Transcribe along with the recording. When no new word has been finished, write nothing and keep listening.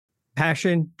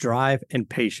Passion, drive, and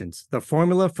patience. The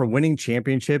formula for winning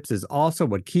championships is also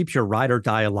what keeps your ride or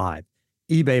die alive.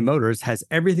 eBay Motors has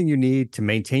everything you need to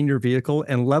maintain your vehicle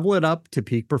and level it up to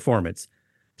peak performance.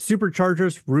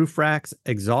 Superchargers, roof racks,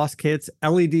 exhaust kits,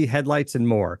 LED headlights, and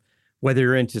more. Whether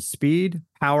you're into speed,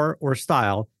 power, or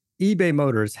style, eBay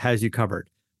Motors has you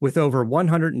covered. With over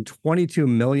 122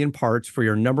 million parts for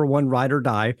your number one ride or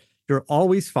die, you'll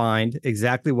always find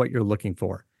exactly what you're looking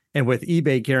for. And with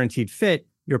eBay Guaranteed Fit,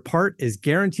 your part is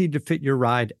guaranteed to fit your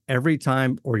ride every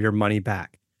time or your money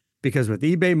back. Because with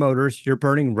eBay Motors, you're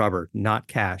burning rubber, not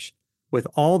cash. With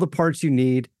all the parts you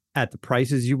need at the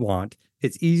prices you want,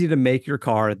 it's easy to make your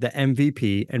car the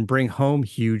MVP and bring home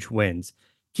huge wins.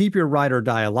 Keep your ride or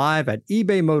die alive at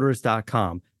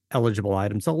ebaymotors.com. Eligible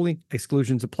items only.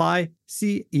 Exclusions apply.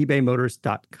 See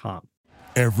ebaymotors.com.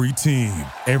 Every team,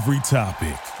 every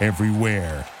topic,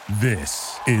 everywhere.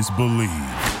 This is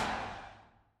Believe.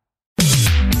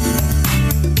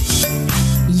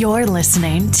 You're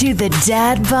listening to the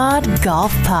Dad Bod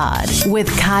Golf Pod with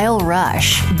Kyle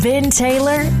Rush, Ben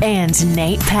Taylor, and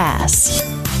Nate Pass.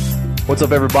 What's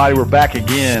up, everybody? We're back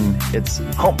again. It's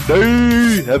Hump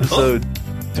Day, episode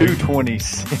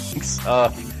 226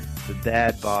 of the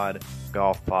Dad Bod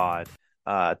Golf Pod.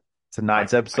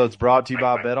 Tonight's episode is brought to you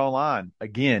by Bet Online.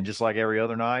 Again, just like every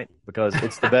other night, because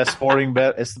it's the best sporting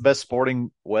bet. It's the best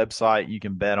sporting website you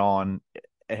can bet on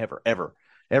ever.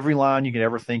 Every line you could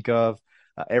ever think of.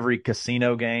 Every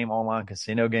casino game, online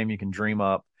casino game you can dream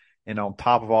up. And on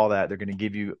top of all that, they're going to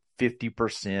give you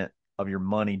 50% of your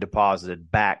money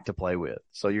deposited back to play with.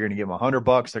 So you're going to give them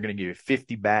 $100. They're going to give you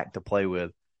 50 back to play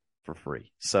with for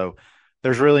free. So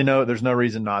there's no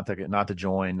reason not to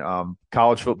join.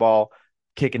 College football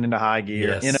kicking into high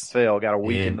gear. Yes. NFL got a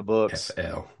week in the books.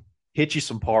 NFL. Hit you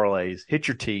some parlays, hit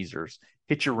your teasers,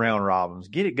 hit your round robins,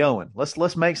 get it going.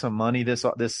 Let's make some money this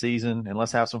season, and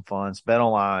let's have some fun. Bet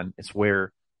Online, it's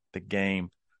where the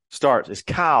game starts. It's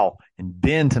Kyle and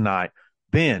Ben tonight.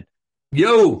 Ben, yo,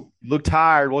 you look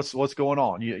tired. What's going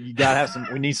on? You gotta have some.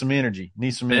 We need some energy.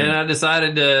 And I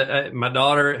decided to. My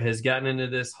daughter has gotten into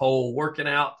this whole working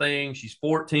out thing. She's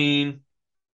 14.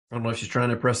 I don't know if she's trying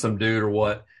to impress some dude or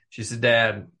what. She said,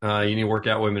 "Dad, you need to work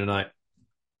out with me tonight."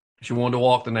 She wanted to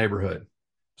walk the neighborhood,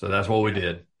 so that's what we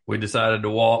did. We decided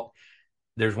to walk.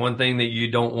 There's one thing that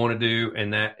you don't want to do,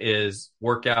 and that is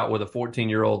work out with a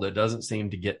 14-year-old that doesn't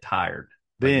seem to get tired.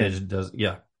 Ben,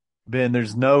 yeah. Ben,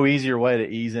 there's no easier way to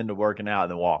ease into working out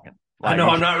than walking. I know.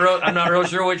 I'm not real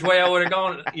sure which way I would have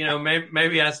gone.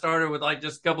 Maybe I started with like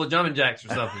just a couple of jumping jacks or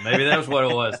something. Maybe that was what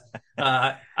it was.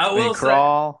 I will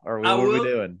crawl, or what are we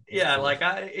doing? Yeah,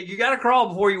 you got to crawl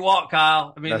before you walk,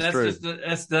 Kyle. I mean, that's true.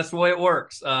 Just that's the way it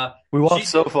works. We walked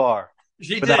so far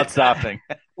without stopping.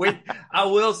 I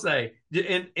will say,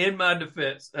 in my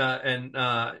defense,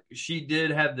 she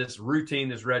did have this routine,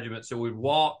 this regiment. So we'd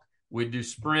walk, we'd do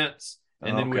sprints.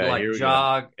 And then we'd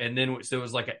jog, and then so it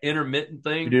was like an intermittent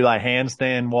thing. You do like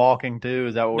handstand walking too?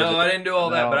 Is that what? No, I didn't do all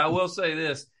that, but I will say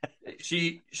this: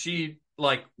 she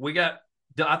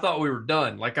I thought we were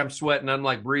done. Like I'm sweating, I'm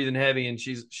like breathing heavy, and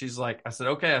she's like, I said,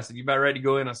 okay. I said, you about ready to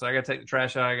go in? I said, I got to take the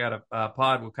trash out. I got a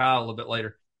pod with Kyle a little bit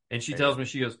later, and she tells me,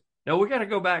 she goes, no, we got to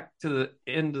go back to the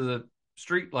end of the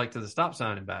street, like to the stop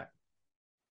sign and back.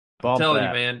 I'm telling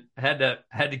you, man, I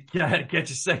had to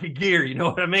catch a second gear. You know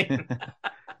what I mean?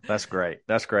 That's great.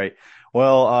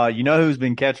 Well, you know who's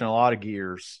been catching a lot of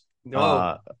gears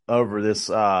over this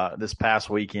past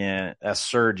weekend? That's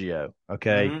Sergio.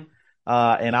 Okay. Mm-hmm.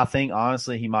 And I think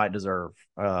honestly he might deserve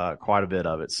quite a bit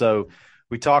of it. So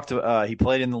we talked to he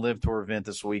played in the Live Tour event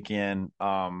this weekend.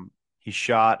 He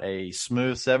shot a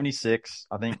smooth 76,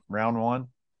 I think, round one,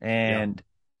 and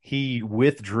he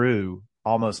withdrew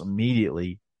almost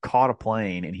immediately, caught a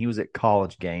plane, and he was at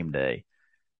College Game Day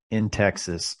in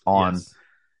Texas on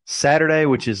Saturday,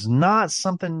 which is not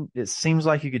something it seems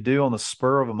like you could do on the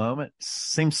spur of a moment.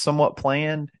 Seems somewhat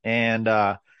planned, and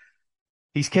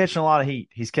he's catching a lot of heat.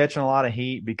 He's catching a lot of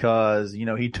heat because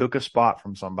he took a spot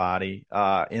from somebody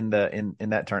in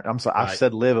that turn. I'm sorry, I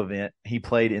said live event. He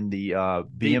played in the BMW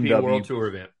DP World Tour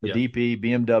event, the DP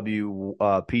BMW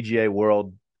PGA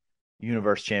World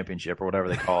Universe Championship or whatever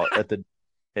they call it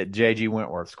at JG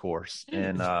Wentworth's course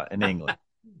in England.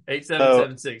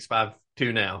 87765.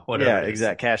 Now, whatever. Yeah,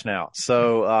 exactly. Cash now.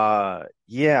 So,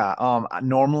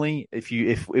 normally if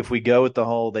we go with the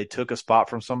whole they took a spot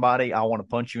from somebody, I want to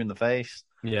punch you in the face.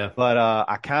 Yeah. But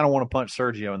I kind of want to punch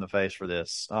Sergio in the face for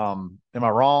this. Am I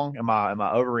wrong? Am I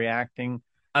overreacting?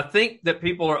 I think that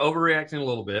people are overreacting a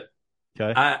little bit.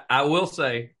 Okay. I will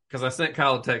say, because I sent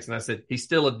Kyle a text and I said he's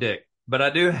still a dick, but I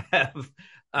do have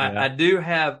I do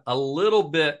have a little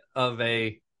bit of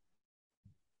a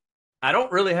I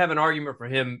don't really have an argument for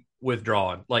him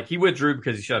withdrawing. Like, he withdrew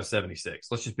because he shot a 76.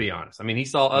 Let's just be honest. I mean, he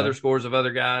saw other scores of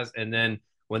other guys, and then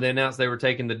when they announced they were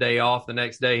taking the day off the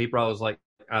next day, he probably was like,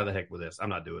 "Out of the heck with this. I'm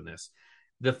not doing this."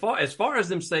 As far as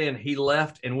them saying he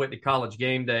left and went to College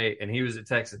Game Day and he was at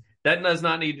Texas, that does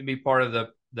not need to be part of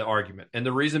the argument. And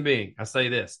the reason being, I say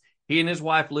this: he and his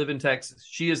wife live in Texas.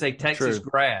 She is a Texas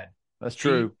grad. That's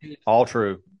true. All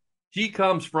true. She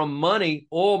comes from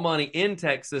oil money in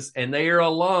Texas, and they are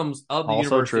alums of the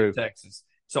University of Texas.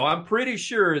 So I'm pretty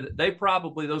sure that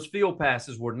those field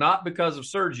passes were not because of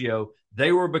Sergio.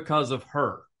 They were because of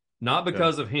her, not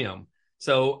because of him.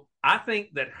 So I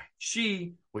think that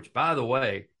which, by the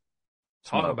way,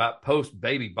 talk about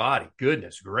post-baby body.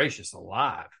 Goodness gracious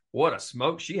alive. What a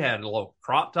smoke. She had a little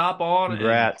crop top on.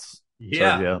 Congrats.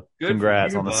 Sergio.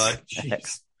 Congrats on the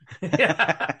sex.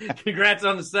 Congrats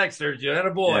on the sex, Sergio. Had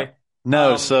a boy.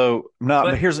 Yeah.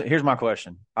 But here's my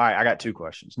question. All right, I got two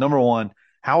questions. Number one,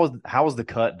 how was the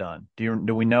cut done?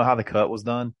 Do we know how the cut was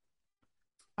done?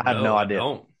 I have no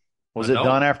idea. Was it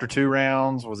done after 2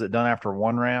 rounds? Was it done after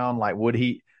 1 round? Like,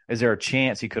 is there a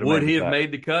chance he could have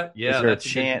made the cut? Yeah. Is there a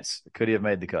chance could he have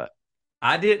made the cut?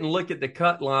 I didn't look at the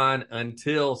cut line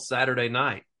until Saturday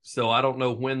night. So I don't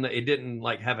know when it didn't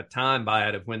have a time by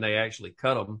it of when they actually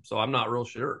cut them. So I'm not real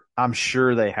sure. I'm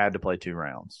sure they had to play 2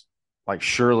 rounds. Like,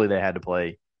 surely they had to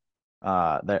play.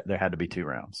 There had to be 2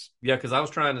 rounds. Yeah, because I was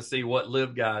trying to see what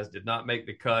live guys did not make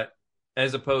the cut,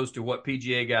 as opposed to what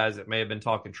PGA guys that may have been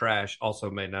talking trash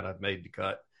also may not have made the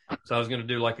cut. So I was going to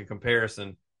do a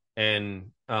comparison,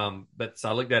 and so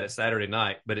I looked at it Saturday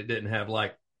night, but it didn't have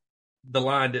the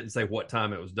line didn't say what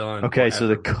time it was done. Okay, so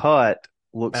the cut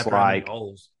looks like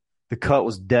the cut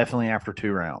was definitely after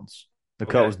 2 rounds. The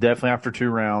cut was definitely after 2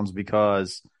 rounds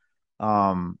because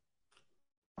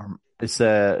it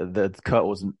said the cut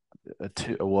was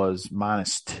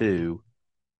 -2.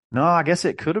 No, I guess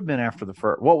it could have been after the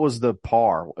first. What was the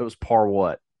par? It was par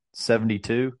what?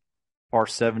 72? Par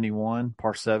 71?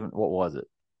 Par 7? What was it?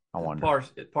 I wonder.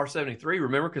 Par 73,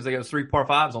 remember? Because they got 3 par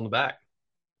 5s on the back.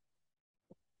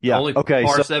 Yeah. Only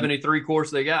par 73 course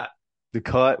they got. The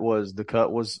cut was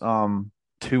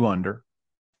 2 under.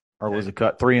 Or was the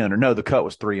cut 3 under? No, the cut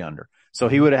was 3 under. So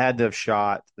he would have had to have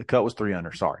shot. The cut was 3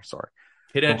 under. Sorry.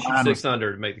 He'd had to shoot 6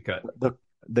 under to make the cut.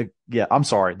 I'm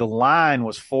sorry. The line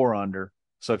was 4 under.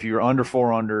 So if you were under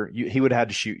 4 under, he would have had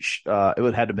to shoot. It would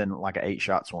have had to have been like an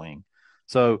 8-shot swing.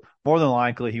 So more than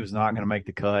likely, he was not going to make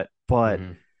the cut. But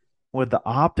with the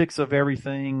optics of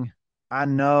everything, I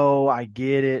know, I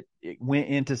get it. It went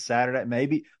into Saturday,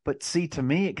 maybe. But see, to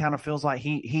me, it kind of feels like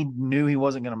he knew he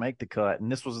wasn't going to make the cut,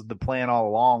 and this was the plan all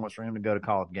along, was for him to go to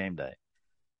College Game Day.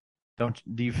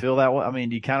 Do you feel that way? I mean,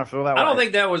 do you kind of feel that way? I don't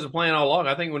think that was the plan all along.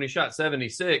 I think when he shot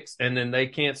 76, and then they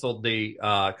canceled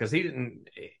because he didn't.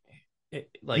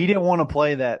 He didn't want to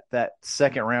play that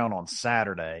second round on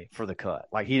Saturday for the cut.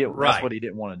 Like, he didn't. Right. That's what he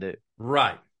didn't want to do.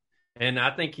 Right. And I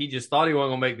think he just thought he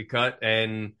wasn't going to make the cut.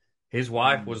 And his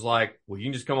wife was like, well, you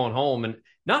can just come on home. And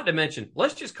not to mention,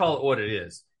 let's just call it what it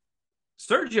is.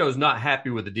 Sergio's not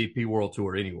happy with the DP World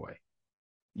Tour anyway.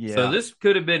 Yeah. So this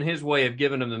could have been his way of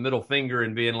giving him the middle finger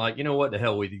and being like, you know what, the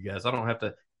hell with you guys. I don't have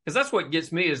to. Because that's what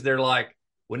gets me is they're like,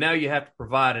 well, now you have to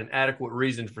provide an adequate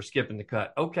reason for skipping the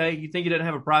cut. Okay, you think he doesn't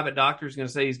have a private doctor who's going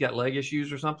to say he's got leg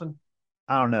issues or something?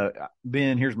 I don't know.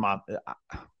 Ben,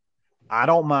 I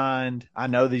don't mind. I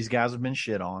know these guys have been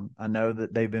shit on. I know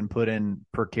that they've been put in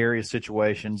precarious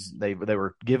situations. They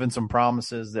were given some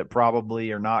promises that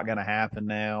probably are not going to happen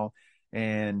now,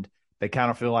 and they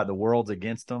kind of feel like the world's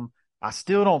against them. I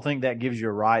still don't think that gives you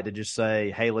a right to just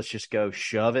say, hey, let's just go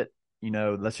shove it.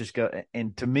 Let's just go.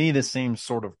 And to me, this seems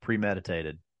sort of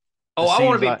premeditated. Oh, I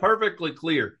want to be perfectly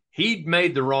clear. He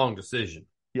made the wrong decision.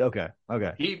 Okay.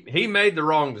 He made the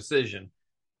wrong decision.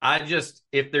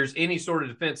 If there's any sort of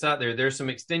defense out there, there's some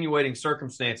extenuating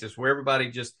circumstances where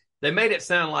everybody they made it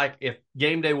sound like if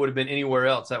game day would have been anywhere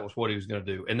else, that was what he was going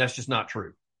to do. And that's just not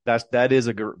true. That is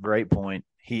a great point.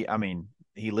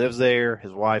 He lives there.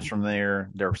 His wife's from there.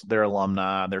 They're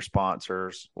alumni, they're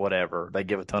sponsors, whatever. They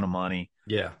give a ton of money.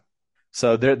 Yeah.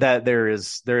 So there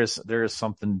is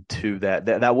something to that.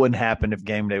 That wouldn't happen if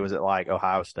game day was at like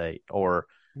Ohio State or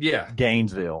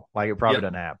Gainesville. Like, it probably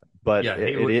doesn't happen. But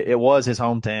it was his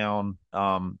hometown.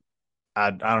 I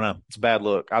don't know. It's a bad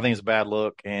look. I think it's a bad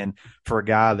look. And for a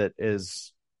guy that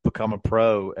is become a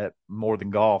pro at more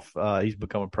than golf, he's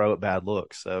become a pro at bad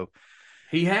looks. So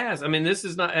he has. I mean, this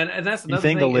is not, and that's another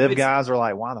thing. You think the live guys are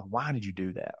like, why did you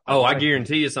do that? I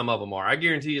guarantee you some of them are. I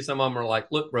guarantee you some of them are like,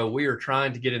 look, bro, we are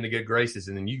trying to get into good graces,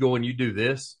 and then you go and you do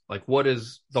this. Like, what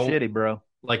is shitty, bro?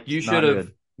 Like, you should have.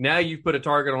 Now you've put a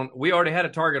target on. We already had a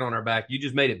target on our back. You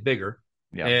just made it bigger.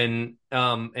 Yeah. And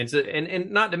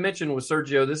not to mention with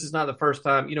Sergio, this is not the first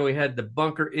time. We had the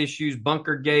bunker issues,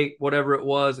 bunker gate, whatever it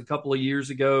was, a couple of years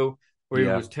ago, where he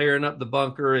was tearing up the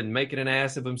bunker and making an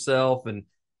ass of himself. And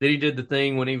then he did the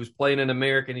thing when he was playing in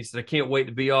America, and he said, "I can't wait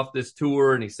to be off this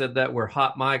tour." And he said that where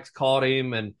Hot Mike's caught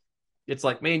him, and it's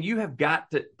like, man, you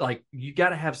got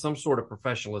to have some sort of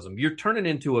professionalism. You're turning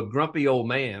into a grumpy old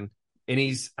man, and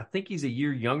I think he's a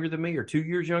year younger than me or 2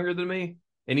 years younger than me,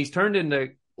 and he's turned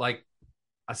into like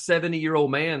a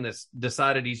 70-year-old man that's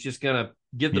decided he's just going to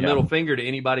give the middle finger to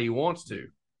anybody he wants to.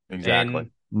 Exactly.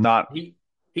 And not he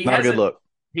not a good look.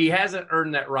 He hasn't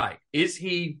earned that right. Is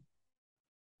he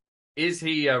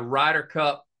a Ryder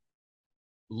Cup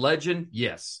legend?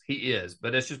 Yes, he is.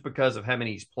 But it's just because of how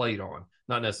many he's played on,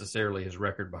 not necessarily his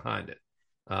record behind it.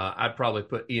 I'd probably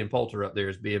put Ian Poulter up there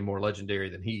as being more legendary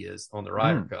than he is on the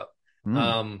Ryder Cup.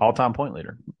 All-time point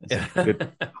leader. It's a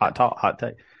good hot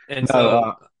take. And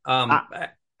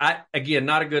I again,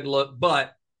 not a good look,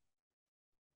 but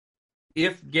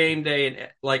if game day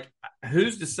and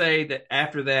who's to say that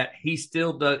after that he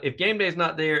still does? If game day is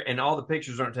not there and all the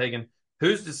pictures aren't taken,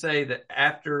 who's to say that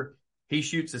after he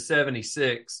shoots a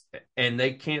 76 and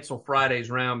they cancel Friday's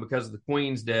round because of the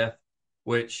Queen's death,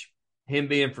 which him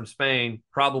being from Spain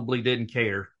probably didn't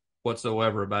care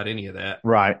whatsoever about any of that,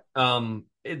 right?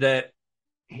 That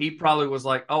he probably was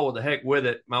like, "Oh, the heck with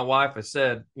it. My wife has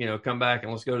said, come back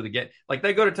and let's go to the game." Like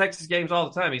they go to Texas games all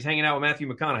the time. He's hanging out with Matthew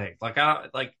McConaughey.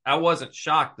 I wasn't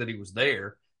shocked that he was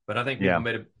there, but I think people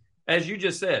made it. As you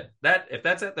just said, that if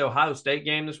that's at the Ohio State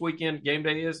game this weekend, game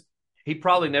day is, he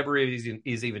probably never is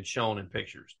even shown in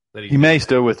pictures. That he may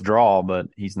still withdraw, but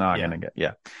he's not going to get.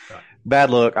 Yeah, right. Bad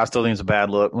look. I still think it's a bad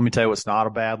look. Let me tell you what's not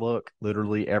a bad look.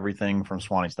 Literally everything from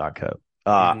Swannies.co.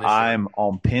 I'm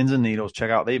on pins and needles. Check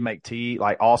out, they make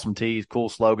awesome tees, cool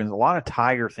slogans, a lot of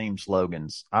Tiger themed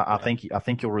slogans. I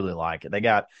think you'll really like it. They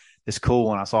got this cool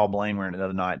one. I saw Blaine wearing it the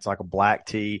other night. It's like a black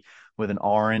tee with an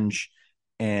orange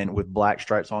and with black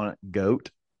stripes on it.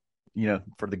 Goat,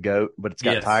 for the goat, but it's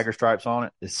got tiger stripes on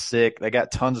it. It's sick. They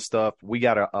got tons of stuff. We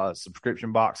got a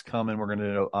subscription box coming. We're going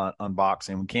to do an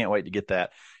unboxing. We can't wait to get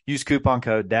that. Use coupon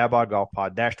code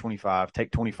DadBodGolfPod -25.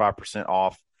 Take 25%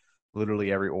 off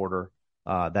literally every order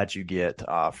that you get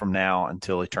from now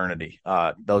until eternity.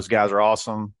 Those guys are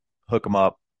awesome. Hook them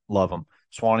up. Love them.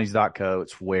 Swannies.co.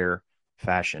 It's where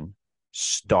fashion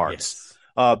starts.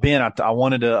 Yes. Ben, I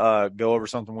wanted to go over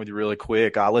something with you really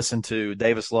quick. I listened to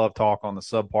Davis Love talk on the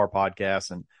Subpar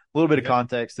podcast, and a little bit of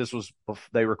context.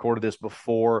 They recorded this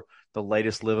before the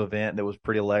latest live event that was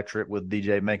pretty electric with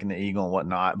DJ making the eagle and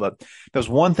whatnot. But there's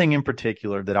one thing in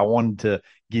particular that I wanted to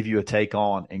give you a take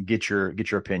on and get your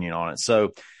opinion on it.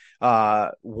 So,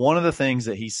 one of the things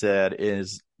that he said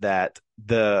is that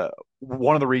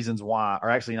one of the reasons why, or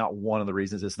actually not one of the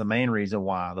reasons, it's the main reason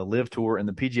why the Live Tour and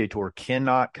the PGA Tour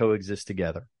cannot coexist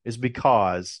together is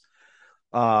because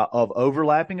of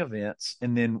overlapping events,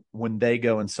 and then when they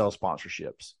go and sell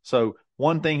sponsorships. So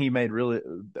one thing he made really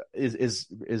is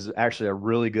actually a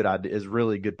really good idea, is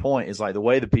really good point, is like the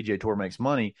way the PGA Tour makes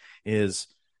money is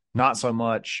not so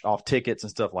much off tickets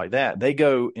and stuff like that. They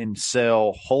go and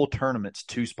sell whole tournaments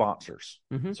to sponsors.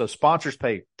 Mm-hmm. So sponsors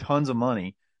pay tons of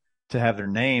money to have their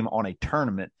name on a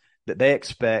tournament that they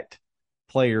expect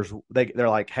players. They're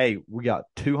like, hey, we got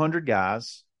 200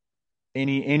 guys.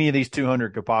 Any of these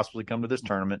 200 could possibly come to this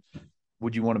tournament.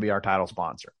 Would you want to be our title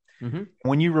sponsor? Mm-hmm.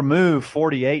 When you remove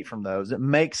 48 from those, it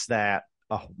makes that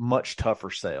a much tougher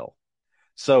sell.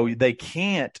 So they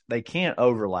can't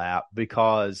overlap,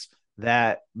 because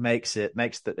that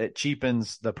it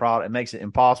cheapens the product. It makes it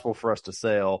impossible for us to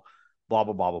sell, blah,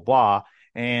 blah, blah, blah, blah.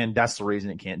 And that's the reason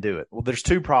it can't do it. Well, there's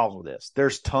two problems with this.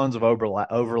 There's tons of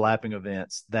overlapping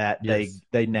events that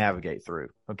they navigate through.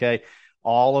 Okay.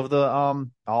 All of the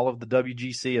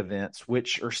WGC events,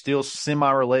 which are still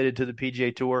semi-related to the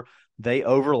PGA Tour, they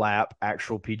overlap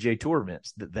actual PGA Tour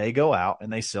events that they go out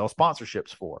and they sell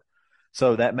sponsorships for.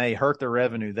 So that may hurt their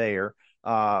revenue there.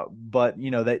 But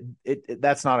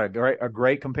that's not a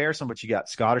great comparison. But you got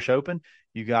Scottish Open,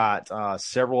 you got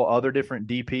several other different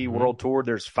DP World Tour.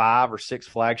 There's 5 or 6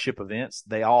 flagship events.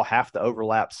 They all have to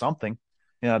overlap something.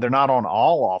 They're not on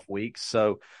all off weeks.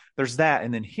 So there's that.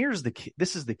 And then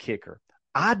this is the kicker.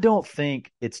 I don't think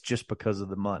it's just because of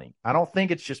the money.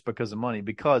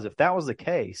 Because if that was the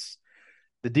case,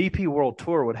 the DP World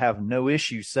Tour would have no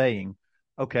issue saying,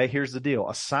 okay, here's the deal.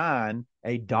 Assign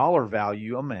a dollar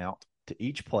value amount to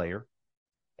each player,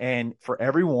 and for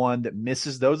everyone that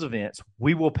misses those events,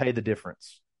 we will pay the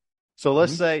difference. So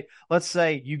let's say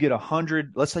you get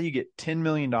 $10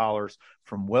 million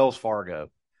from Wells Fargo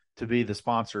to be the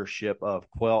sponsorship of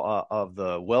of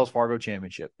the Wells Fargo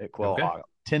Championship at Quail Hollow.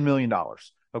 $10 million.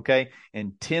 Okay.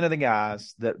 And 10 of the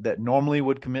guys that normally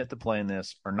would commit to playing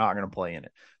this are not going to play in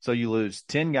it. So you lose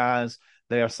 10 guys.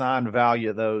 They assign value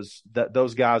of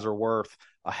those guys are worth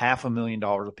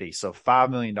 $500,000 a piece. So $5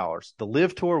 million. The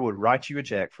Live Tour would write you a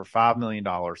check for $5 million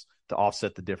to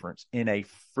offset the difference in a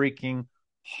freaking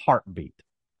heartbeat.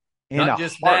 Not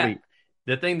just heartbeat. That.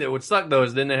 The thing that would suck though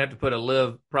is then they have to put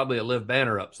probably a Live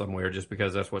banner up somewhere, just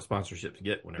because that's what sponsorships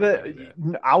get. Whenever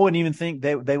I wouldn't even think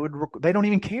they would. They don't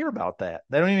even care about that.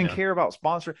 They don't even care about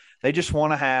sponsor. They just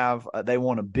want to have. They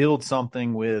want to build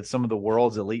something with some of the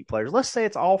world's elite players. Let's say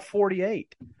it's all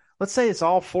 48. Let's say it's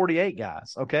all 48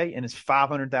 guys. Okay, and it's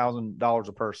 $500,000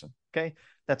 a person. Okay,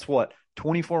 that's what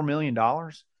 $24 million.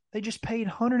 They just paid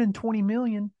 $120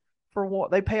 million for what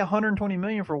they pay $120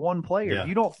 million for one player. Yeah.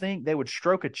 You don't think they would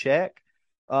stroke a check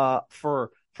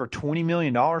for $20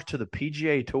 million to the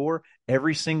PGA Tour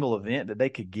every single event that they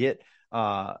could get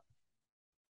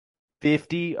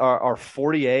 50 or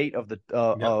 48 of the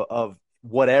of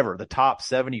whatever the top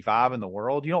 75 in the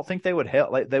world? You don't think they would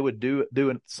help? Like they would do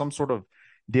some sort of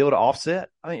deal to offset?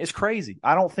 I mean, it's crazy.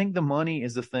 I don't think the money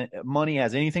is the thing. Money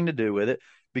has anything to do with it,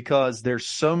 because there's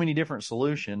so many different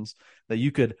solutions that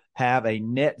you could have a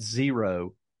net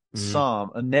zero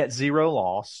sum, a net zero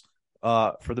loss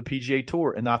for the PGA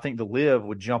Tour, and I think the Live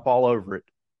would jump all over it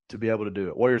to be able to do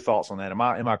it. What are your thoughts on that? Am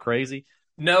I crazy?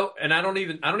 No, and I don't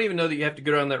even know that you have to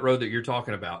go down that road that you're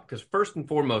talking about, because first and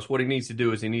foremost, what he needs to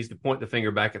do is he needs to point the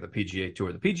finger back at the PGA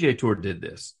Tour. The PGA Tour did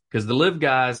this because the Live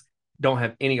guys don't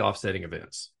have any offsetting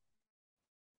events.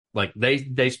 Like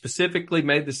they specifically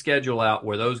made the schedule out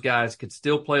where those guys could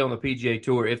still play on the PGA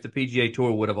Tour if the PGA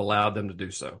Tour would have allowed them to do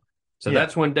so. So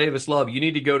that's when Davis Love, you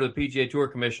need to go to the PGA Tour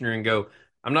commissioner and go,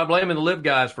 I'm not blaming the Live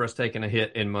guys for us taking a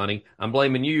hit in money. I'm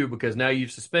blaming you because now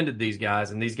you've suspended these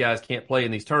guys and these guys can't play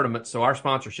in these tournaments, so our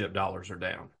sponsorship dollars are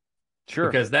down.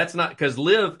 Sure. Because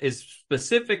Live is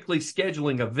specifically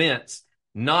scheduling events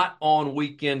not on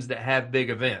weekends that have big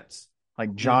events.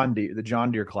 Like the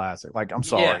John Deere Classic. Like, I'm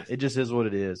sorry. It just is what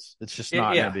it is. It's just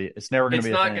not going to be. It's never going to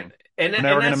be a thing. We're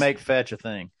never going to make fetch a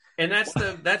thing. And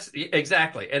that's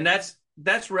exactly. And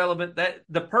that's relevant. That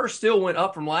the purse still went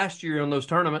up from last year on those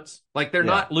tournaments. Like they're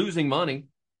not losing money.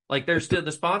 Like they're still, the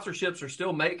sponsorships are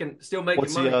still making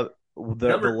What's money.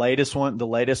 The latest one? The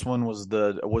latest one was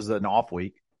an off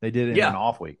week. They did it in an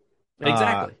off week.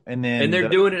 Exactly. And they're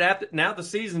doing it after now the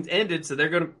season's ended, so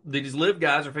these Live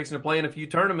guys are fixing to play in a few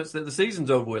tournaments that the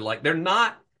season's over with. Like they're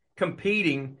not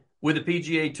competing with the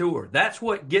PGA Tour. That's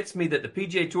what gets me, that the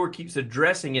PGA Tour keeps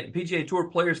addressing it. And PGA Tour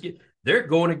players they're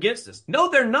going against us. No,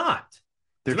 they're not.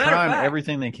 They're trying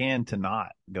everything they can to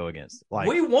not go against. Like,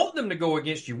 we want them to go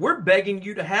against you. We're begging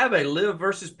you to have a Live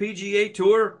versus PGA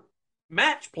Tour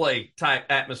match play type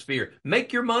atmosphere.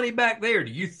 Make your money back there.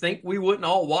 Do you think we wouldn't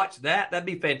all watch that? That'd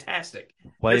be fantastic.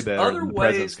 Way better than the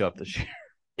President's Cup this year.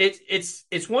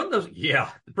 It's one of those. Yeah,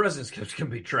 the President's Cup's gonna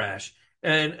be trash,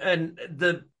 and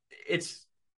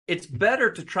it's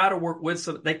better to try to work with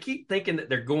some. They keep thinking that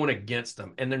they're going against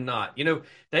them, and they're not. You know,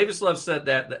 Davis Love said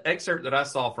that. The excerpt that I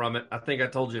saw from it, I think I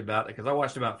told you about it because I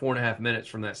watched about 4.5 minutes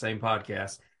from that same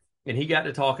podcast, and he got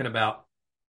to talking about,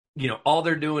 you know, all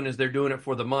they're doing is they're doing it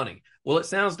for the money. Well, it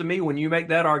sounds to me when you make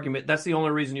that argument, that's the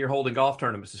only reason you're holding golf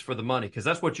tournaments is for the money, because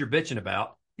that's what you're bitching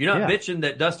about. You're not bitching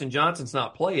that Dustin Johnson's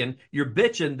not playing. You're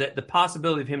bitching that the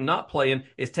possibility of him not playing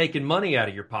is taking money out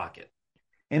of your pocket.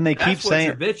 And they keep saying,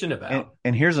 what you're bitching about.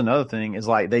 And here's another thing is,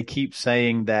 like, they keep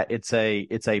saying that it's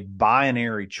a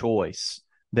binary choice,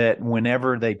 that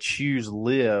whenever they choose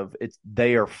Live,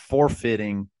 they are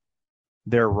forfeiting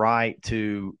their right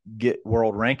to get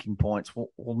world ranking points. Well,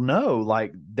 no,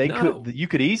 like you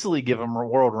could easily give them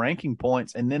world ranking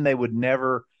points, and then they would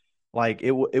never, like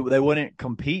they wouldn't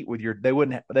compete with they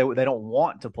don't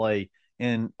want to play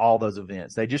in all those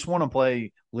events. They just want to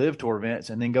play Live Tour events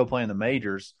and then go play in the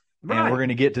majors. Right. And we're going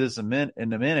to get to this in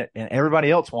a minute, and everybody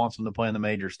else wants them to play in the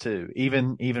majors too,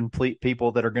 even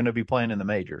people that are going to be playing in the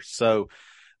majors. So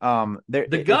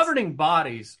the governing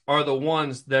bodies are the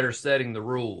ones that are setting the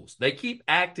rules. They keep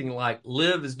acting like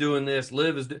Live is doing this.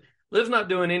 Live's not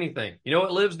doing anything. You know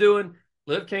what Live's doing?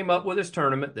 Live came up with this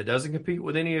tournament that doesn't compete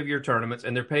with any of your tournaments,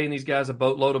 and they're paying these guys a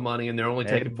boatload of money, and they're only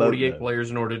taking 48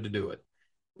 players in order to do it.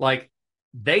 Like,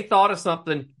 they thought of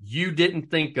something you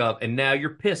didn't think of, and now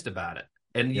you're pissed about it.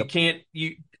 And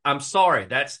I'm sorry.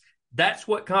 That's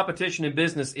what competition in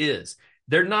business is.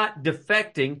 They're not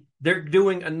defecting. They're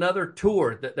doing another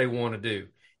tour that they want to do.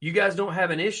 You guys don't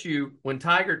have an issue when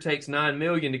Tiger takes $9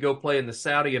 million to go play in the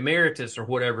Saudi Emeritus or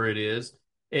whatever it is,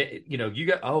 you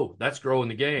got, oh, that's growing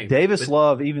the game. Davis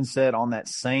Love even said on that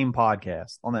same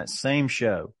podcast, on that same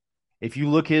show, if you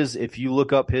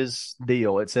look up his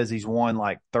deal, it says he's won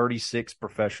like 36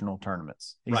 professional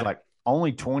tournaments. He's Right. like,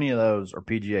 only 20 of those are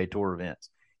PGA Tour events.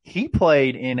 He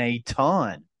played in a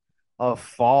ton of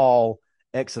fall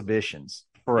exhibitions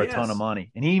for a ton of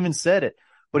money. And he even said it,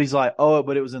 but he's like, oh,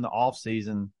 but it was in the off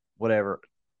season, whatever.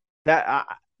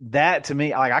 That to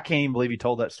me, like, I can't even believe he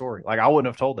told that story. Like, I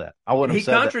wouldn't have told that. I wouldn't have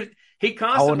said that. He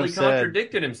constantly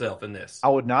contradicted himself in this. I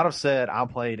would not have said I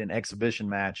played in exhibition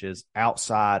matches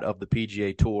outside of the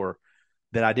PGA Tour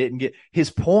that I didn't get.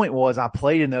 His point was I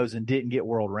played in those and didn't get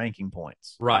world ranking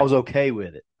points. Right. I was okay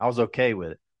with it.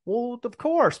 Well, of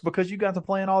course, because you got to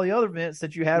play in all the other events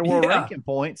that you had world ranking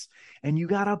points, and you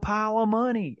got a pile of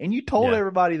money. And you told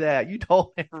everybody that. You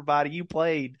told everybody you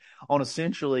played on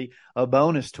essentially a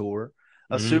bonus tour,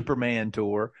 a Superman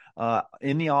tour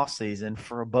in the off season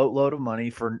for a boatload of money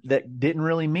for that didn't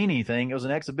really mean anything. It was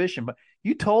an exhibition, but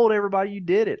you told everybody you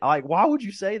did it. Like, why would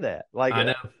you say that? Like, I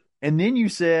know. And then you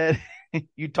said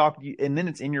you talked, and then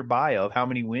it's in your bio of how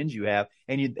many wins you have,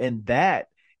 and that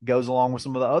goes along with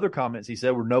some of the other comments he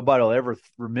said where nobody will ever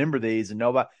remember these, and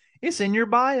nobody. It's in your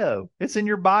bio. It's in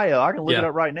your bio. I can look it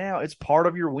up right now. It's part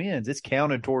of your wins. It's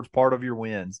counted towards part of your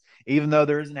wins, even though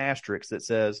there is an asterisk that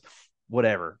says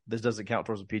whatever. This doesn't count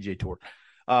towards the PGA Tour.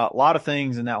 A lot of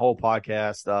things in that whole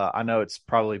podcast. I know it's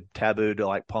probably taboo to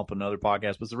like pump another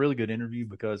podcast, but it's a really good interview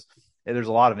because there's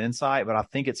a lot of insight. But I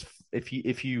think it's if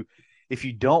you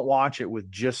don't watch it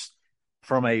with just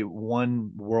from a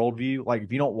one worldview, like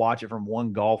if you don't watch it from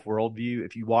one golf worldview,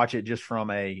 if you watch it just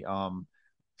from a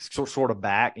sort of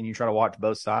back and you try to watch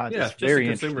both sides, it's just very a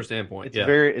consumer standpoint.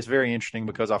 It's very interesting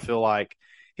because I feel like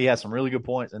he has some really good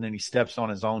points, and then he steps on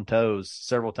his own toes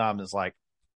several times. It's like,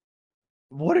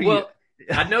 what are you?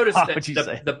 I noticed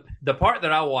that the part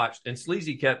that I watched, and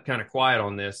Sleazy kept kind of quiet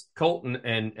on this. Colton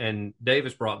and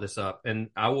Davis brought this up, and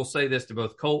I will say this to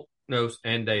both Colt Knost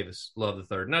and Davis Love the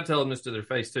third, and I tell them this to their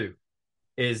face too,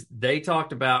 is they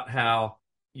talked about how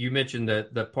you mentioned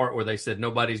the part where they said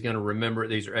nobody's going to remember it.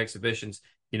 These are exhibitions.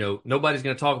 Nobody's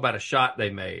going to talk about a shot they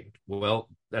made. Well,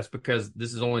 that's because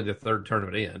this is only the third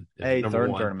tournament in.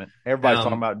 Third tournament. Everybody's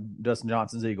talking about Dustin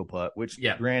Johnson's eagle putt, which,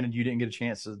 granted, you didn't get a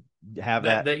chance to have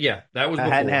that. That was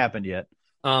before. Hadn't happened yet.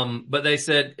 But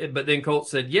then Colt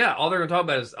said, all they're going to talk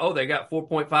about is, they got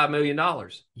 $4.5 million.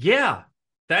 Yeah,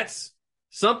 that's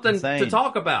something to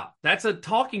talk about. That's a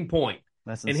talking point.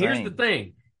 That's insane. And here's the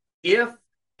thing.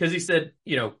 Because he said,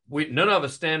 none of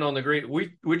us stand on the green.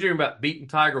 We dream about beating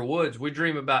Tiger Woods. We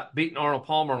dream about beating Arnold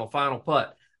Palmer on a final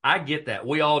putt. I get that.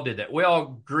 We all did that. We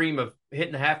all dream of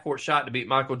hitting a half-court shot to beat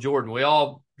Michael Jordan. We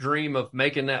all dream of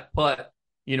making that putt,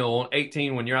 on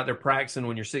 18 when you're out there practicing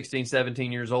when you're 16,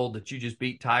 17 years old that you just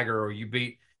beat Tiger or you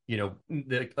beat,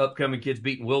 the upcoming kids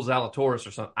beating Will Zalatoris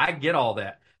or something. I get all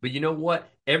that. But you know what?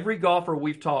 Every golfer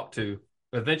we've talked to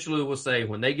eventually will say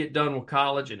when they get done with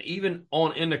college and even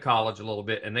on into college a little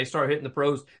bit and they start hitting the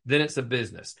pros, then it's a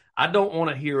business. I don't want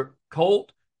to hear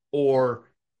Colt or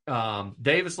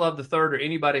Davis Love the third or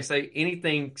anybody say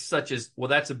anything such as, well,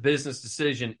 that's a business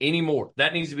decision anymore.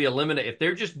 That needs to be eliminated. If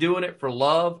they're just doing it for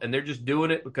love and they're just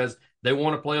doing it because they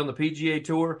want to play on the PGA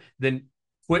Tour, then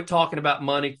quit talking about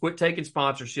money, quit taking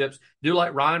sponsorships, do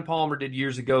like Ryan Palmer did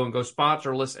years ago and go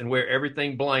sponsorless and wear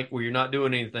everything blank where you're not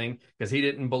doing anything because he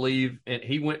didn't believe. And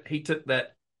he took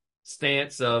that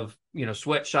stance of,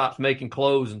 sweatshops making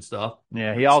clothes and stuff.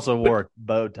 Yeah, he also wore a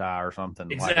bow tie or something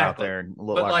like out there and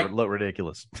look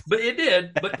ridiculous. But it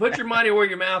did. But put your money where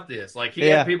your mouth is. Like he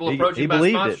had people approaching about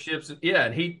sponsorships.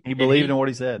 And he believed in what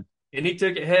he said. And he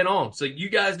took it head on. So you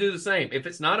guys do the same. If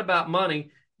it's not about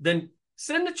money, then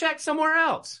send the check somewhere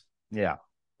else. Yeah.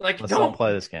 Like don't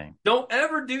play this game. Don't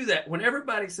ever do that. When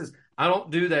everybody says, I don't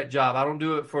do that job. I don't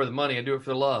do it for the money. I do it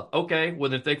for the love. Okay.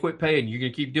 Well, if they quit paying, you're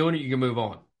going to keep doing it. You can move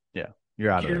on. Yeah.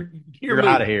 You're out of here. You're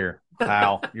out of here,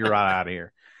 pal. You're right out of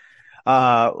here.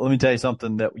 Let me tell you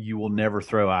something that you will never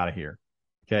throw out of here.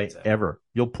 Okay. Exactly. Ever.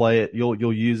 You'll play it.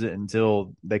 You'll use it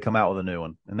until they come out with a new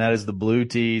one. And that is the Blue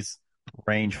Tees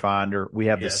rangefinder. We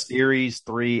have the Series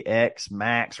 3X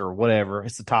Max or whatever.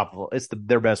 It's the top of it's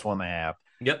their best one they have.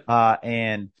 Yep.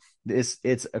 And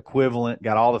it's equivalent,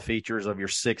 got all the features of your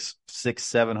 $700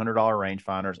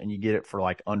 rangefinders, and you get it for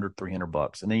like under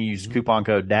 $300. And then you use coupon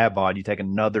code DADBOD, you take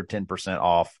another 10%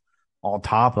 off on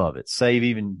top of it. Save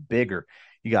even bigger.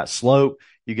 You got slope,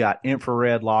 you got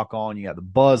infrared lock on, you got the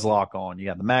buzz lock on, you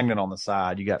got the magnet on the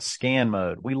side, you got scan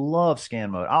mode. We love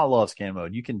scan mode. I love scan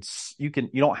mode. You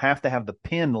don't have to have the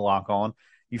pin to lock on.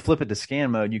 You flip it to scan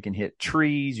mode, you can hit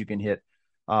trees, you can hit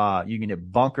You can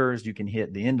hit bunkers, you can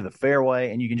hit the end of the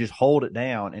fairway, and you can just hold it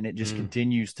down, and it just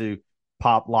continues to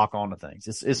lock onto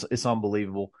things. It's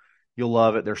unbelievable. You'll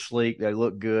love it. They're sleek. They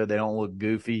look good. They don't look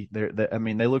goofy.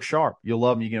 They look sharp. You'll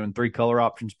love them. You get them in 3 color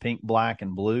options: pink, black,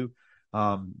 and blue.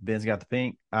 Ben's got the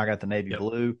pink. I got the navy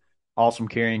blue. Awesome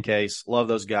carrying case. Love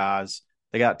those guys.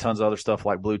 They got tons of other stuff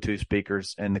like Bluetooth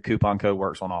speakers, and the coupon code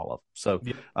works on all of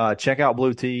them. So check out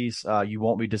Blue Tees. You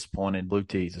won't be disappointed. Blue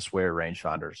Tees is where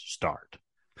rangefinders start.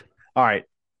 All right.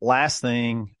 Last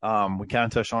thing, we kind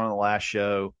of touched on in the last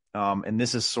show. And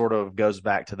this is sort of goes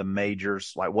back to the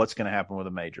majors, like what's going to happen with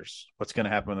the majors? What's going to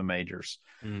happen with the majors?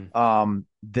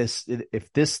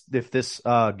 If this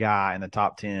guy in the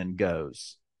top 10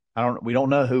 goes, we don't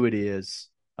know who it is.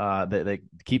 They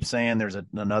keep saying there's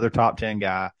another top 10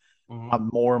 guy.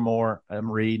 More and more I'm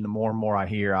reading, the more and more I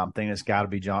hear, I'm thinking it's got to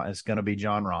be John. It's going to be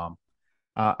Jon Rahm.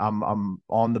 I'm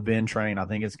on the Ben train. I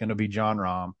think it's going to be Jon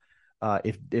Rahm.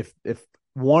 If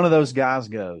one of those guys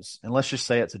goes, and let's just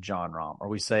say it's a Jon Rahm, or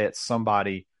we say it's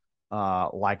somebody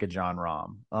like a Jon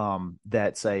Rahm,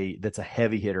 that's a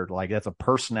heavy hitter, like that's a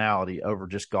personality over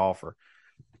just golfer.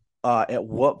 At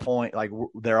what point, like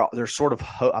they're sort of,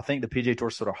 I think the PGA Tour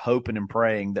is sort of hoping and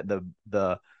praying that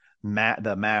the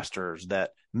Masters,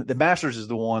 that the Masters is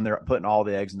the one they're putting all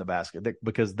the eggs in the basket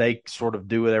because they sort of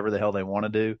do whatever the hell they want to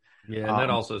do. Yeah, and that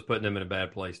also is putting them in a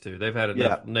bad place too. They've had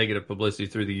enough negative publicity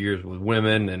through the years with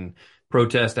women and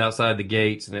protest outside the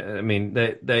gates. And I mean,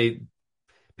 they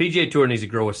PGA Tour needs to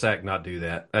grow a sack, not do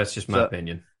that. That's just my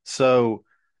opinion. So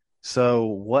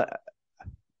what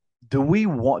do we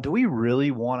want? Do we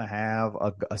really want to have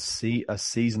a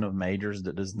season of majors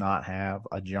that does not have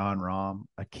a Jon Rahm,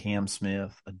 a Cam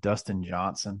Smith, a Dustin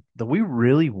Johnson? Do we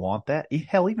really want that?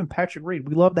 Hell, even Patrick Reed,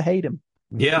 we love to hate him.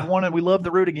 Yeah, we love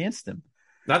to root against him.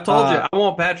 I told you, I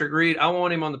want Patrick Reed. I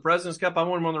want him on the President's Cup. I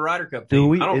want him on the Ryder Cup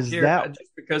team. I don't care just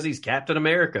because he's Captain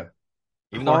America.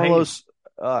 Even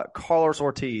Carlos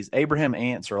Ortiz, Abraham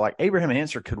Answer. Like Abraham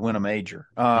Answer could win a major.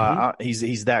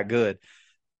 He's that good.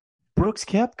 Brooks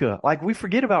Koepka. Like we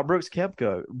forget about Brooks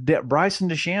Koepka. Bryson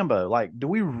DeChambeau. Like, do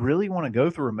we really want to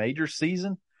go through a major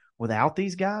season without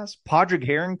these guys? Padraig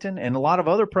Harrington and a lot of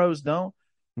other pros don't.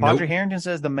 Padraig Harrington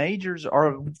says the majors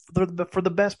are for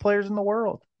the best players in the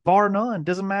world. Bar none.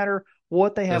 Doesn't matter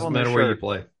what they have on their shirt. Doesn't matter where you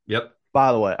play. Yep.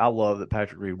 By the way, I love that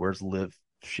Patrick Reed wears live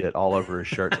shit all over his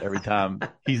shirts every time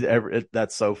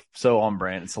that's so on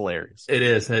brand. It's hilarious. It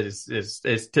is.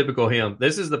 It's typical him.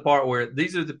 This is the part where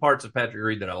these are the parts of Patrick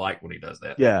Reed that I like when he does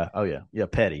that. Yeah. Oh yeah. Yeah.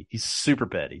 Petty. He's super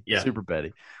petty. Yeah. Super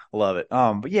petty. Love it.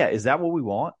 But yeah, is that what we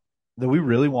want? Do we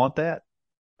really want that?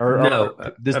 Or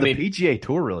does the PGA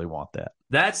Tour really want that?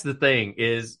 That's the thing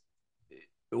is,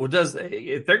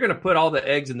 if they're going to put all the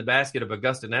eggs in the basket of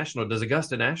Augusta National, does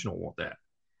Augusta National want that?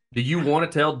 Do you want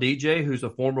to tell DJ, who's a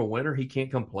former winner, he can't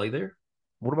come play there?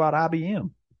 What about IBM?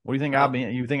 What do you think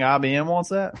IBM? You think IBM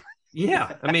wants that?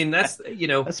 Yeah, I mean that's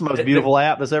that's the most beautiful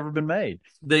app that's ever been made.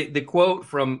 The quote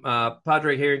from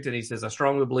Padraig Harrington, he says, "I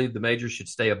strongly believe the majors should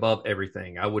stay above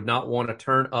everything. I would not want to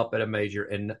turn up at a major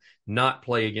and not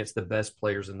play against the best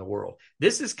players in the world."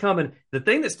 This is coming. The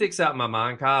thing that sticks out in my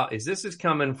mind, Kyle, is this is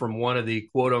coming from one of the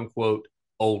quote unquote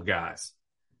old guys.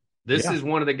 This is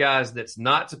one of the guys that's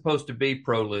not supposed to be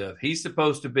pro live. He's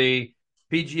supposed to be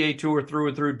PGA Tour through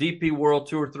and through, DP World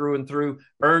Tour through and through,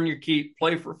 earn your keep,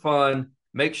 play for fun.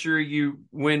 Make sure you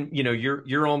win,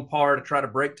 you're on par to try to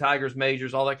break Tiger's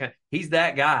majors, all that kind of. He's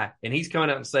that guy. And he's coming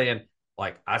out and saying,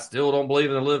 like, I still don't believe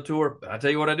in the Live Tour, but I tell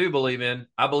you what I do believe in.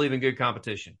 I believe in good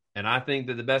competition. And I think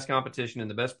that the best competition and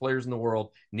the best players in the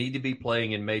world need to be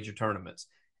playing in major tournaments.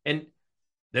 And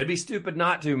they'd be stupid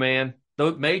not to, man.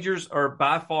 Those majors are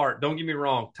by far, don't get me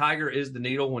wrong, Tiger is the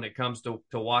needle when it comes to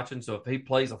watching. So if he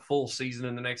plays a full season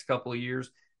in the next couple of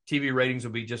years, TV ratings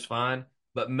will be just fine.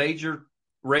 But major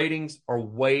ratings are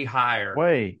way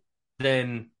higher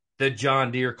than the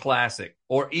John Deere Classic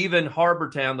or even Harbor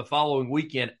Town the following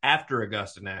weekend after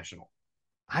Augusta National.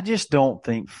 I just don't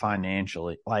think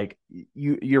financially, like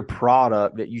your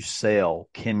product that you sell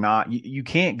cannot, you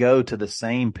can't go to the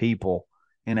same people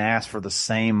and ask for the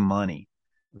same money.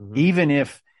 Mm-hmm. Even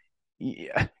if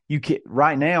you can,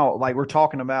 right now, like we're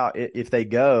talking about if they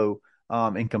go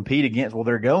and compete against, well,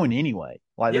 they're going anyway.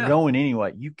 They're going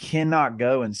anyway. You cannot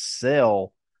go and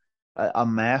sell a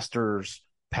Masters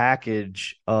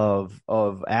package of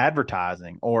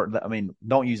advertising, or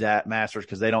don't use Masters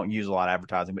because they don't use a lot of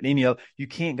advertising, but any other, you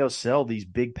can't go sell these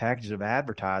big packages of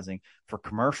advertising for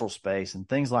commercial space and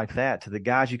things like that to the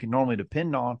guys you can normally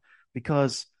depend on,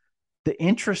 because the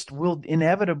interest will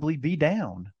inevitably be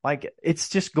down. Like it's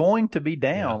just going to be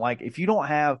down. Yeah. Like if you don't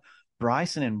have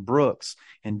Bryson and Brooks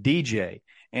and DJ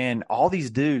and all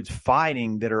these dudes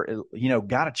fighting that are,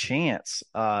 got a chance,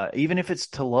 even if it's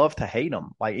to love to hate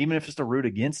them, like even if it's to root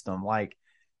against them, like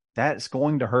that's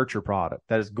going to hurt your product.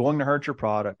 That is going to hurt your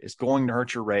product. It's going to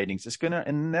hurt your ratings.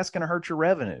 And that's going to hurt your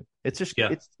revenue. It's just,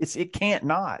 it can't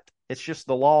not. It's just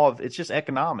the law it's just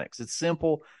economics. It's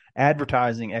simple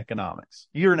advertising economics.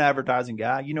 You're an advertising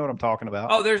guy. You know what I'm talking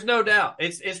about. Oh, there's no doubt.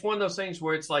 It's one of those things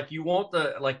where it's like you want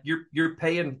you're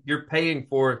paying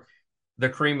for the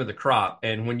cream of the crop.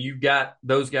 And when you got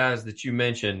those guys that you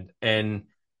mentioned, and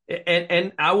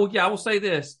I will say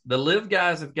this, the live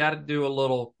guys have got to do a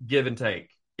little give and take.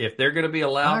 If they're going to be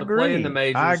allowed to play in the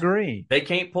majors, I agree. They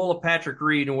can't pull a Patrick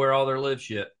Reed and wear all their live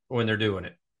shit when they're doing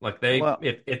it. Like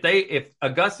if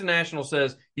Augusta National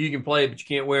says you can play, but you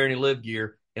can't wear any live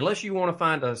gear, unless you want to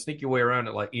find a sneaky way around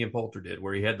it, like Ian Poulter did,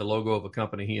 where he had the logo of a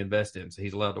company he invested in, so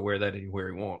he's allowed to wear that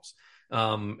anywhere he wants.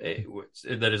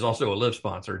 That is also a live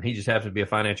sponsor, and he just happens to be a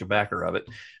financial backer of it.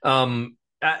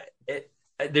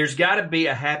 There's got to be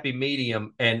a happy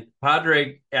medium, and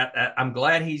Padre, I'm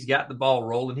glad he's got the ball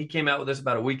rolling. He came out with this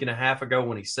about a week and a half ago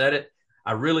when he said it.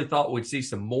 I really thought we'd see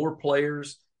some more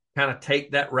players kind of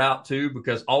take that route too,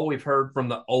 because all we've heard from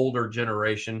the older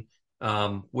generation,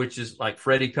 which is like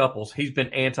Freddie Couples, he's been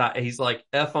he's like,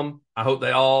 F them. I hope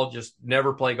they all just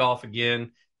never play golf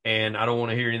again, and I don't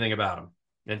want to hear anything about them.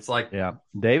 And it's like, yeah,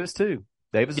 Davis too.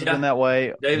 Davis has been that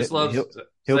way. Davis loves.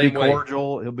 He'll be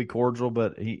cordial. He'll be cordial,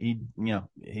 but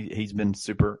he's been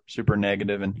super, super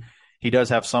negative, and he does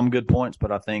have some good points,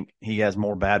 but I think he has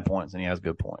more bad points than he has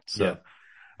good points. So,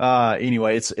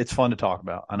 anyway, it's fun to talk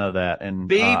about. I know that. And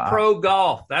be pro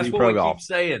golf. That's what we keep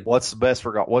saying. What's the best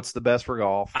for golf? What's the best for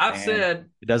golf? I've said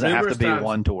it doesn't have to be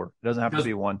one tour. It doesn't have to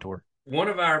be one tour. One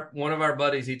of our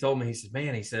buddies, he told me, he said,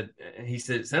 man, he said,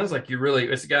 it sounds like you're really,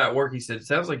 it's a guy at work. He said, it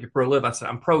sounds like you're pro live. I said,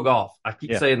 I'm pro golf. I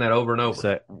keep saying that over and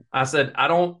over. I said,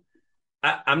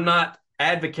 I'm not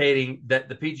advocating that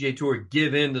the PGA Tour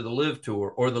give in to the live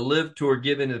tour or the live tour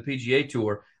give in to the PGA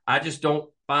Tour. I just don't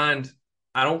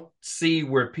see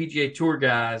where PGA Tour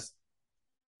guys,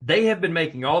 they have been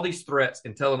making all these threats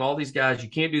and telling all these guys,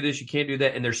 you can't do this, you can't do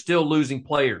that. And they're still losing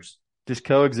players. Just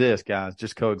coexist, guys.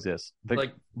 Just coexist.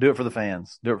 Do it for the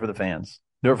fans. Do it for the fans.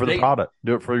 Do it for the product.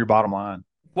 Do it for your bottom line.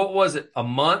 What was it? A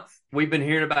month? We've been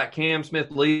hearing about Cam Smith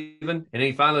leaving, and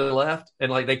he finally left.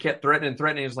 And like they kept threatening.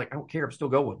 It's like, I don't care. I'm still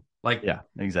going. Like, yeah,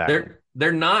 exactly.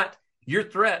 They're not. Your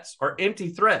threats are empty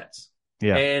threats.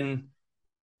 Yeah. And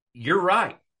you're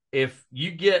right. If you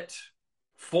get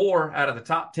 4 out of the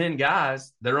top 10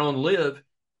 guys that are on live,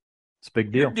 it's a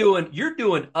big deal. You're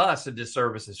doing us a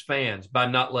disservice as fans by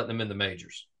not letting them in the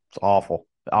majors. It's awful.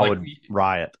 I would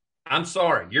riot. I'm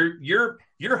sorry.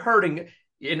 You're hurting.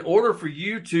 In order for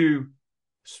you to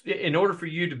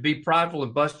be prideful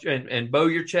and bust and bow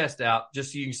your chest out,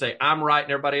 just so you can say I'm right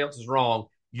and everybody else is wrong.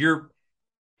 You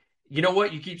know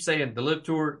what? You keep saying the live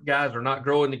tour guys are not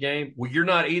growing the game. Well, you're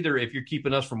not either if you're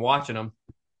keeping us from watching them.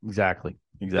 Exactly.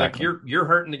 Like you're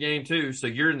hurting the game too. So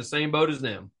you're in the same boat as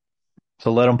them.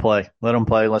 So let them play. Let them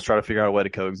play. Let's try to figure out a way to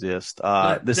coexist.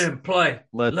 Let them play.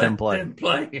 Let them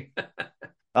play.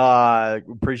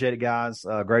 Appreciate it, guys.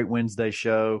 Great Wednesday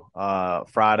show.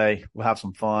 Friday, we'll have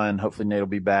some fun. Hopefully Nate will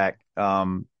be back.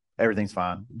 Everything's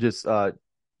fine. Just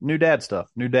new dad stuff.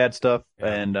 Yeah.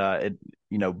 And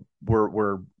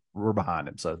we're behind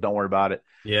him, so don't worry about it.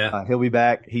 Yeah, he'll be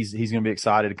back. He's going to be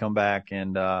excited to come back,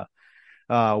 and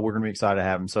we're going to be excited to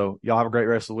have him. So y'all have a great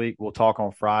rest of the week. We'll talk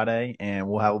on Friday, and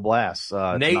we'll have a blast.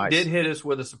 Nate did hit us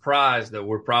with a surprise that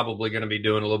we're probably going to be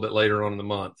doing a little bit later on in the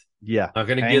month. Yeah. Not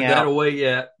going to give that away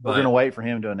yet. We're going to wait for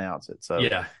him to announce it. So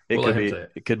yeah,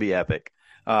 it could be epic.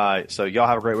 So y'all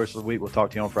have a great rest of the week. We'll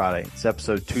talk to you on Friday. It's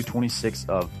episode 226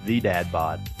 of the Dad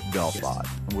Bod Golf Pod.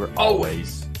 And we're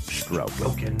always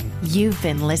stroking. You've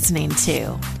been listening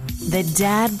to the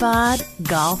Dad Bod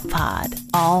Golf Pod.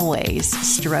 Always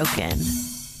stroking.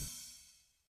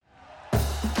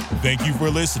 Thank you for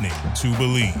listening to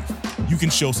Believe. You can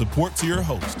show support to your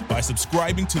host by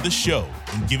subscribing to the show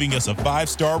and giving us a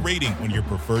 5-star rating on your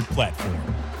preferred platform.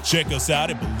 Check us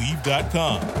out at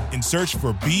Believe.com and search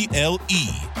for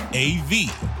BLEAV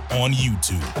on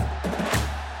YouTube.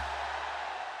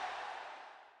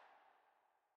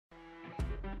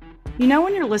 You know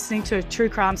when you're listening to a true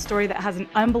crime story that has an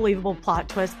unbelievable plot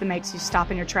twist that makes you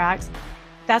stop in your tracks?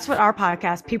 That's what our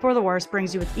podcast, People Are the Worst,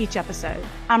 brings you with each episode.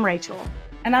 I'm Rachel.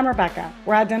 And I'm Rebecca.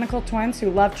 We're identical twins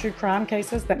who love true crime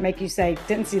cases that make you say,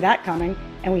 didn't see that coming,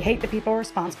 and we hate the people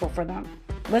responsible for them.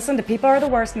 Listen to People Are the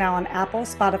Worst now on Apple,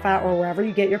 Spotify, or wherever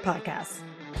you get your podcasts.